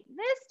wait,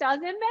 this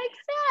doesn't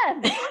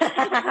make sense.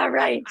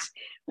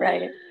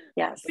 Right.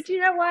 Yes. But you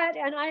know what?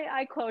 And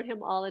I quote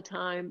him all the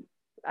time.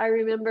 I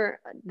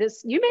remember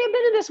this, you may have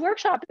been in this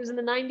workshop, it was in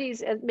the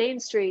 90s at Main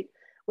Street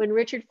when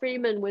Richard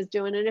Freeman was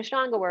doing an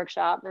Ashtanga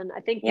workshop. And I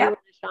think you were an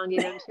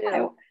Ashtanga then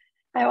too.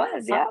 I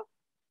was, yeah.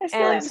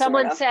 And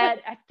someone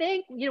said, I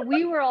think,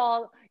 we were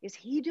all, is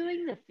he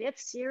doing the 5th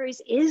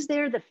series? Is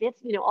there the 5th,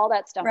 all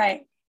that stuff.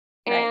 Right.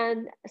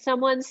 And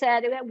someone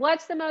said,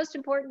 what's the most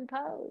important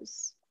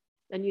pose?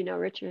 And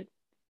Richard.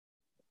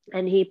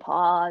 And he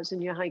paused,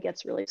 and how he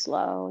gets really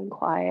slow and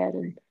quiet.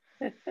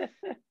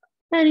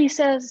 And he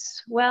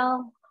says,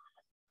 well,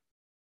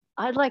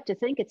 I'd like to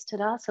think it's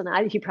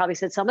Tadasana. He probably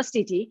said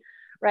Samastiti,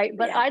 right?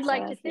 But I'd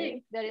like to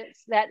think that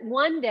it's that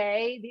one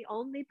day, the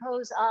only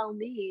pose I'll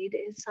need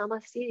is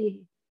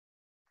Samastiti.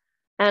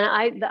 And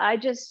I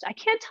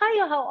can't tell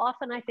you how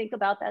often I think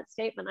about that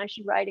statement. I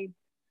should write him.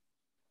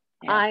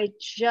 Yeah. I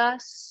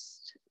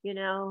just,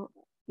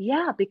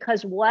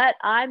 because what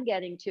I'm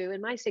getting to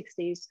in my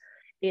 60s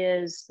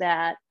is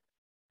that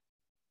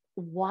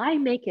why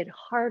make it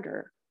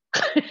harder?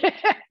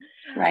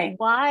 Right.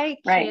 Why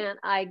can't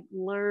I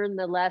learn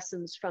the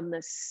lessons from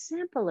the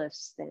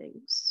simplest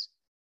things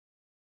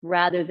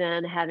rather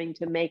than having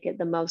to make it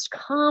the most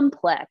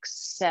complex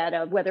set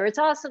of, whether it's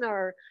asana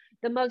or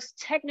the most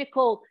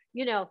technical,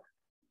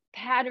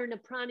 pattern of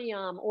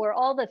pranayama or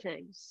all the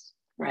things.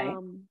 Right.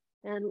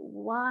 And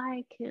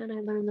why can't I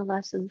learn the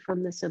lesson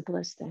from the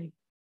simplest thing?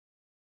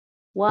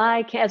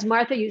 Why can't, as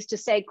Martha used to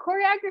say,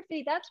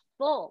 choreography, that's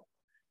bull.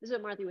 This is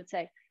what Martha would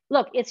say.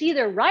 Look, it's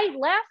either right,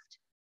 left,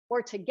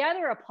 or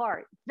together,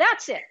 apart.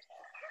 That's it.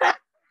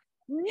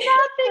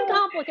 Nothing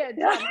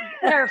complicated. I'm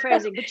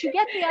paraphrasing, but you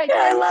get the idea.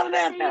 Yeah, I love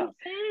that. Same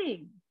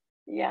thing.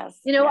 Yes.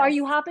 Are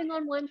you hopping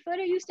on one foot?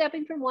 Or are you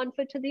stepping from one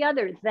foot to the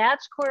other?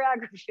 That's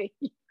choreography.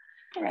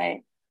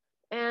 Right.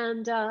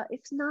 And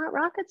it's not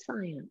rocket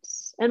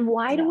science. And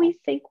why do we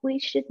think we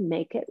should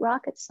make it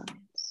rocket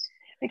science?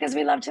 Because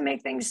we love to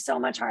make things so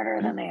much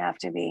harder than they have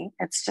to be.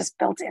 It's just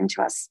built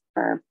into us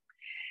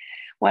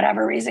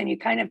whatever reason, you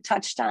kind of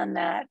touched on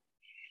that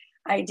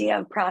idea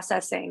of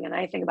processing. And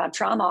I think about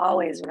trauma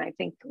always when I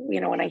think,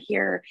 when I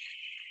hear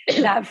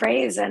that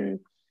phrase, and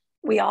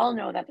we all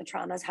know that the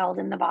trauma is held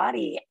in the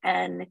body,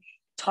 and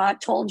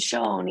taught, told,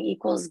 shown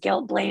equals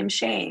guilt, blame,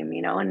 shame,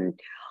 and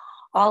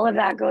all of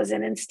that goes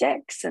in and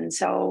sticks. And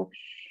so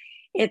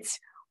it's,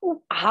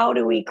 how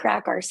do we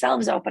crack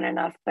ourselves open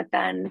enough, but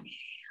then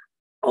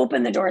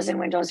open the doors and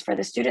windows for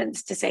the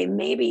students to say,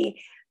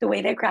 maybe the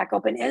way they crack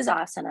open is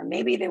asana,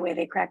 maybe the way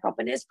they crack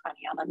open is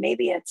pranayama,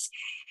 maybe it's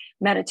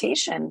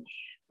meditation.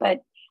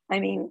 But I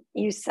mean,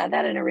 you said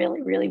that in a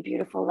really, really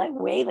beautiful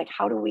way. Like,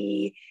 how do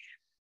we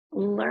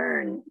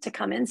learn to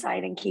come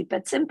inside and keep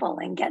it simple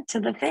and get to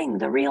the thing,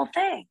 the real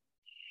thing?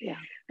 Yeah.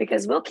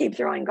 Because we'll keep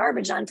throwing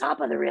garbage on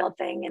top of the real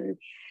thing and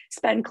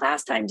spend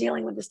class time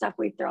dealing with the stuff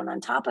we've thrown on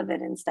top of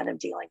it instead of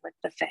dealing with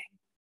the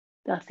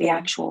thing, the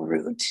actual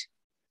root.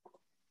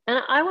 And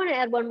I want to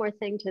add one more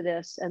thing to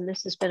this, and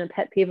this has been a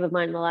pet peeve of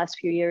mine in the last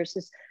few years,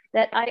 is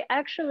that I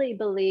actually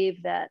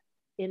believe that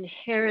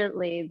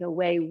inherently the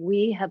way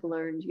we have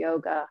learned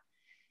yoga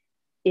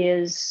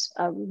is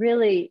a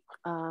really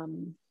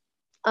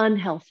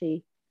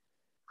unhealthy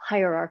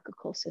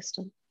hierarchical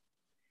system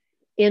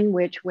in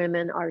which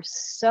women are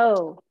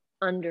so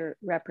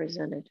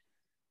underrepresented.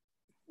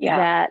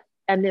 Yeah.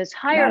 And this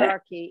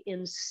hierarchy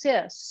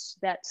insists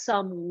that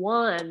some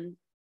one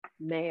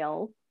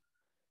male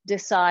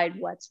decide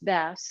what's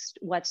best,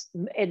 what's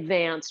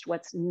advanced,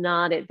 what's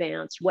not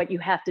advanced, what you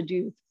have to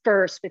do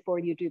first before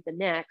you do the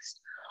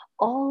next.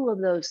 All of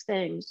those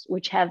things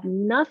which have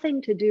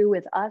nothing to do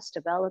with us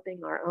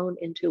developing our own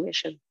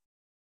intuition.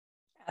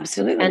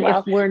 Absolutely. And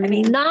if we're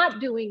not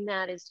doing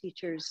that as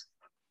teachers,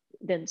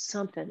 then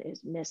something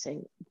is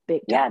missing big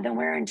time. Yeah, then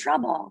we're in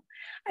trouble.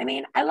 I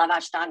mean, I love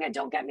Ashtanga,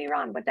 don't get me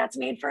wrong, but that's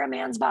made for a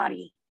man's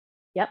body.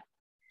 Yep.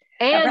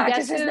 And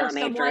guess who? Not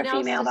made for a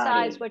female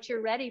decides body. What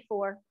you're ready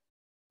for.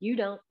 You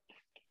don't.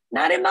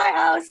 Not in my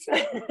house.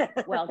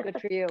 Well,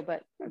 good for you,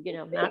 but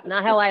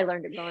not how I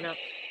learned it growing up.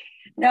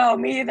 No,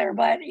 me either.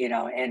 But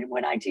and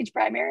when I teach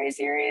primary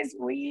series,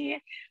 we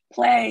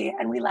play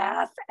and we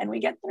laugh and we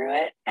get through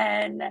it,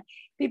 and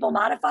people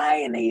modify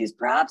and they use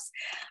props.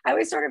 I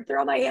always sort of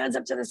throw my hands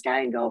up to the sky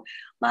and go,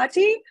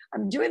 Mati,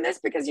 I'm doing this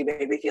because you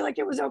made me feel like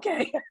it was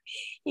okay.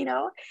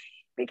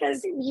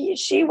 Because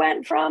she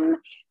went from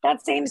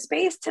that same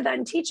space to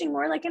then teaching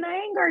more like an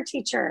Iyengar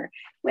teacher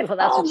with that's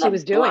all what the she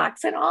was doing.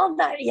 blocks and all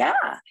that. Yeah,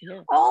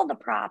 all the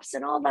props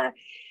and all the.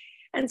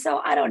 And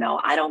so I don't know.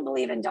 I don't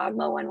believe in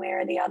dogma one way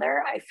or the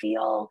other. I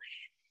feel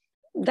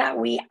that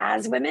we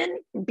as women,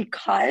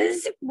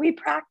 because we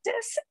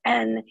practice,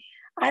 and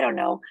I don't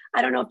know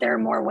if there are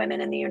more women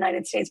in the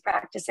United States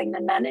practicing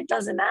than men. It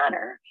doesn't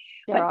matter.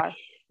 There are.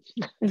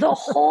 The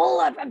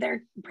whole of,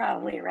 they're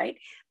probably right.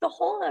 The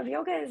whole of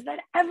yoga is that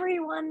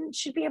everyone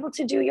should be able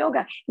to do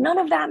yoga. None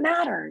of that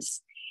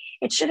matters.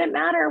 It shouldn't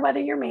matter whether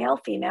you're male,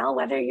 female,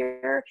 whether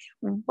you're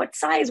what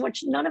size,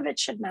 none of it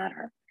should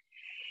matter.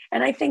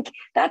 And I think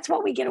that's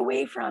what we get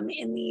away from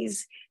in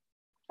these,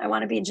 I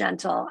want to be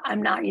gentle.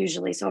 I'm not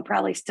usually, so it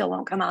probably still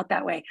won't come out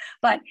that way.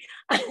 But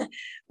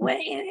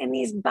when in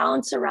these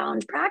bounce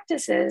around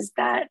practices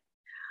that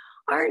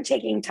aren't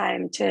taking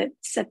time to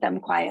sit them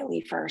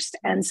quietly first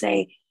and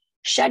say,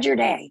 shed your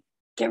day,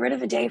 get rid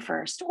of the day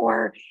first,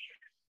 or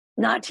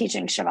not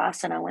teaching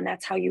Shavasana when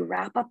that's how you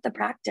wrap up the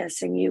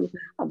practice and you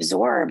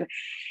absorb.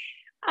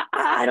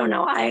 I don't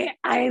know. I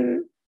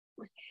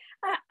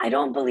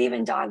don't believe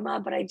in dogma,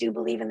 but I do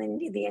believe in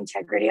the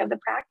integrity of the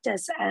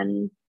practice.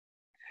 And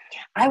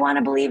I want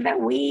to believe that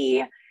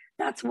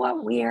that's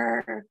what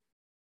we're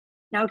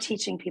now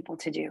teaching people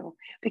to do,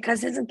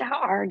 because isn't that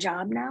our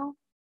job now?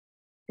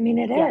 I mean,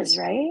 it is,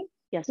 right?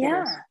 Yes,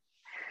 yeah. It is.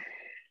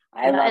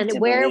 And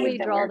where we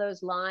draw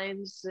those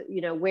lines,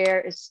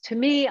 where is, to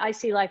me, I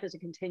see life as a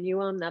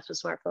continuum. That's what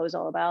Smart Flow is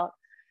all about.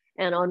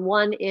 And on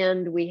one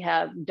end, we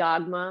have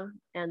dogma,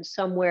 and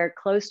somewhere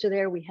close to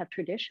there, we have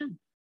tradition.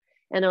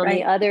 And on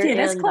the other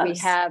end, we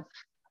have,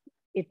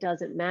 it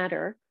doesn't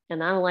matter.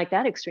 And I don't like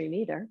that extreme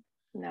either.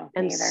 No,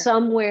 and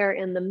somewhere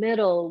in the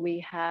middle,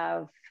 we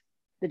have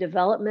the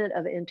development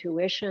of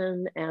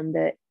intuition and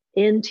the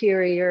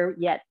interior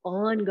yet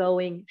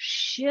ongoing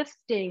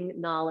shifting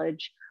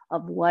knowledge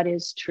of what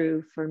is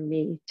true for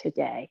me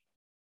today.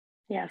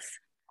 Yes.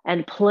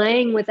 And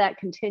playing with that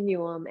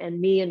continuum, and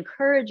me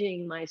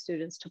encouraging my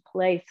students to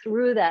play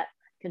through that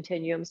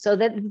continuum so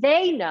that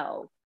they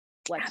know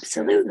what's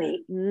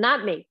absolutely true,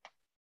 not me.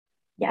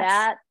 Yes.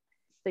 That's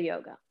the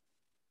yoga.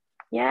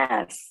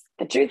 Yes.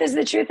 The truth is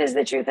the truth is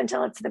the truth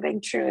until it's the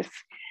big truth.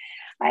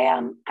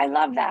 I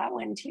love that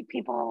when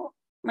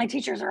my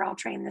teachers are all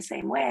trained the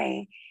same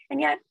way,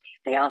 and yet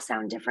they all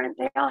sound different.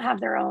 They all have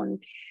their own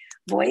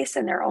voice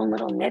and their own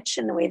little niche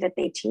in the way that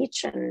they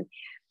teach. And,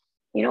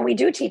 we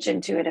do teach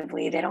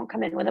intuitively. They don't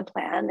come in with a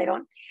plan. They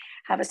don't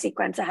have a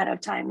sequence ahead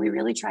of time. We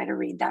really try to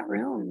read that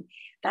room.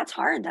 That's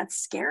hard. That's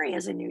scary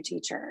as a new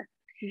teacher,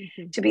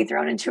 to be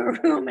thrown into a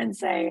room and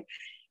say,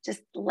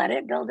 just let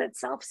it build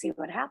itself, see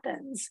what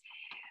happens.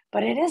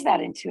 But it is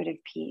that intuitive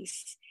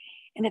piece.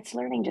 And it's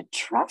learning to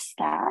trust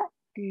that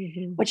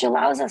which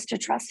allows us to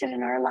trust it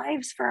in our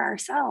lives for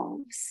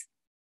ourselves.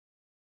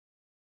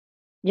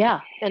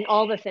 Yeah. And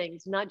all the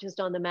things, not just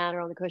on the mat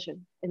or on the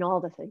cushion, in all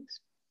the things.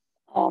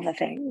 All the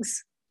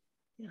things.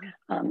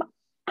 Yeah.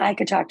 I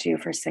could talk to you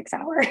for 6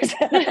 hours.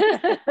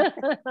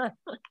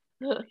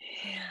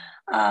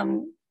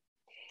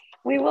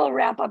 We will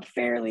wrap up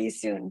fairly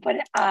soon, but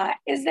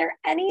is there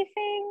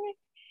anything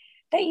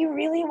that you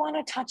really want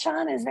to touch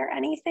on? Is there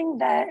anything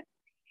that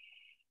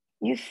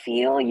you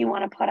feel you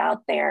want to put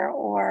out there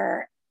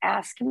or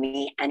ask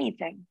me?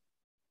 Anything?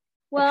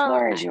 Well, the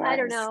floor is yours. I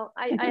don't know.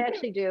 I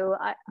actually do.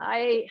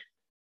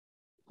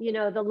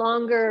 The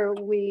longer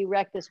we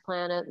wreck this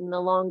planet and the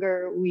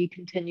longer we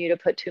continue to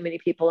put too many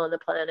people on the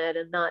planet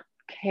and not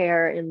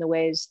care in the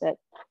ways that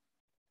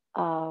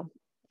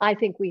I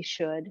think we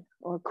should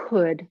or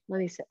could,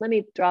 let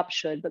me drop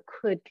should, but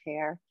could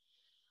care.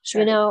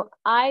 Sure.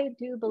 I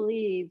do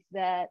believe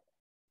that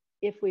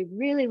if we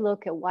really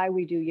look at why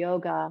we do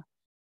yoga,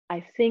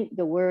 I think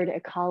the word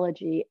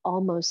ecology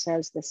almost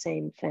says the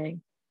same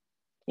thing.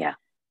 Yeah.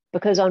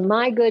 Because on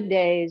my good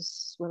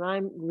days, when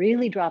I'm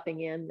really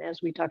dropping in,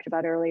 as we talked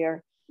about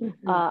earlier,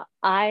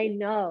 I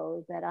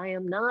know that I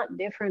am not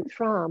different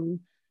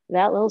from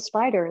that little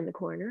spider in the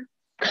corner.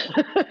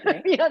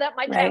 Right. That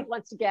my cat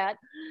wants to get.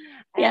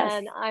 Yes.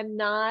 And I'm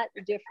not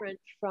different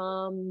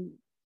from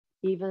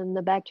even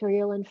the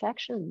bacterial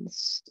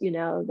infections,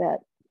 that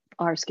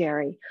are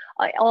scary.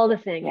 All the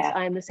things. Yeah.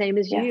 I'm the same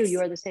as you.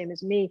 You're the same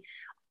as me.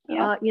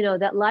 Yeah.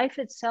 That life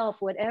itself,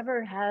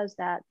 whatever has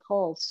that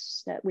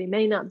pulse that we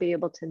may not be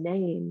able to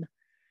name,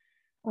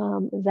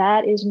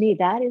 that is me.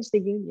 That is the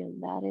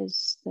union. That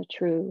is the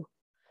true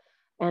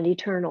and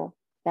eternal.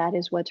 That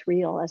is what's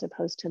real as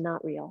opposed to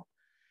not real.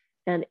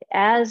 And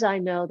as I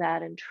know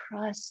that and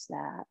trust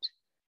that,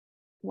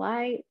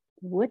 why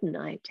wouldn't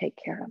I take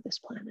care of this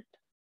planet?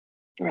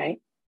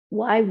 Right.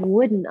 Why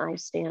wouldn't I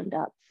stand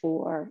up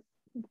for,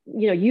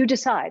 you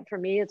decide. For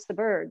me, it's the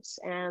birds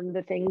and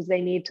the things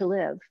they need to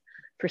live.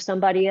 For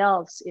somebody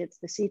else, it's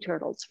the sea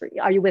turtles.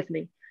 Are you with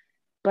me?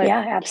 But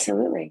yeah,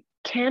 absolutely.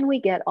 Can we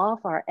get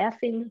off our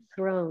effing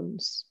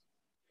thrones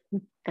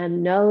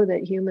and know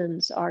that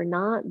humans are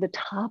not the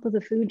top of the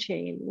food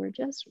chain? We're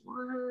just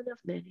one of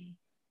many.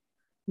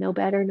 No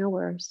better, no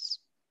worse.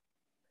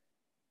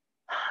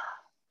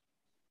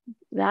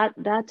 That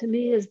to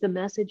me is the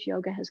message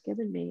yoga has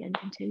given me and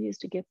continues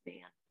to give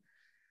me.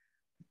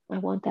 I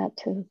want that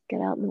to get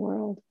out in the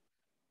world.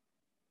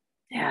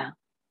 Yeah.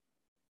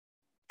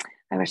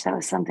 I wish that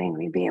was something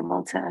we'd be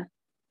able to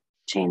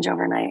change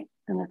overnight,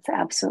 and it's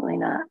absolutely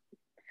not.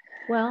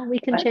 Well, we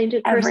can change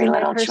it person every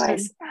little by person.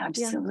 Choice,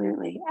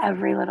 absolutely. Yeah.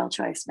 Every little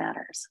choice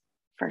matters,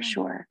 for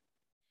sure.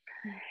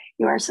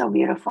 You are so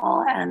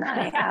beautiful, and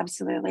I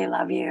absolutely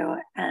love you.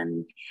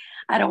 And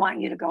I don't want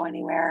you to go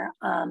anywhere.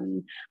 I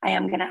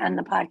am going to end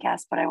the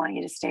podcast, but I want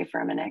you to stay for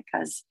a minute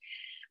because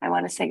I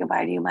want to say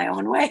goodbye to you my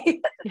own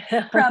way.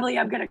 Probably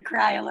I'm going to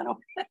cry a little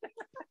bit.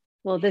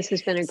 Well, this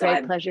has been a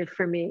great pleasure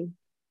for me.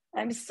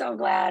 I'm so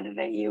glad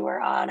that you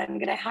were on. I'm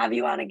going to have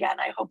you on again.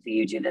 I hope that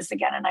you do this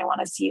again, and I want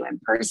to see you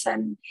in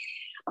person.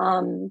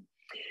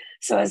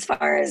 So as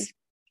far as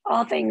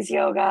all things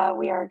yoga,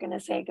 we are going to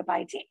say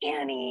goodbye to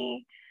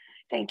Annie.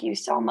 Thank you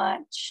so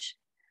much.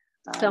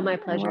 So my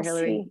pleasure,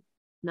 Hillary.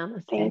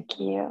 Namaste. Thank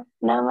you.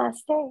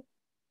 Namaste.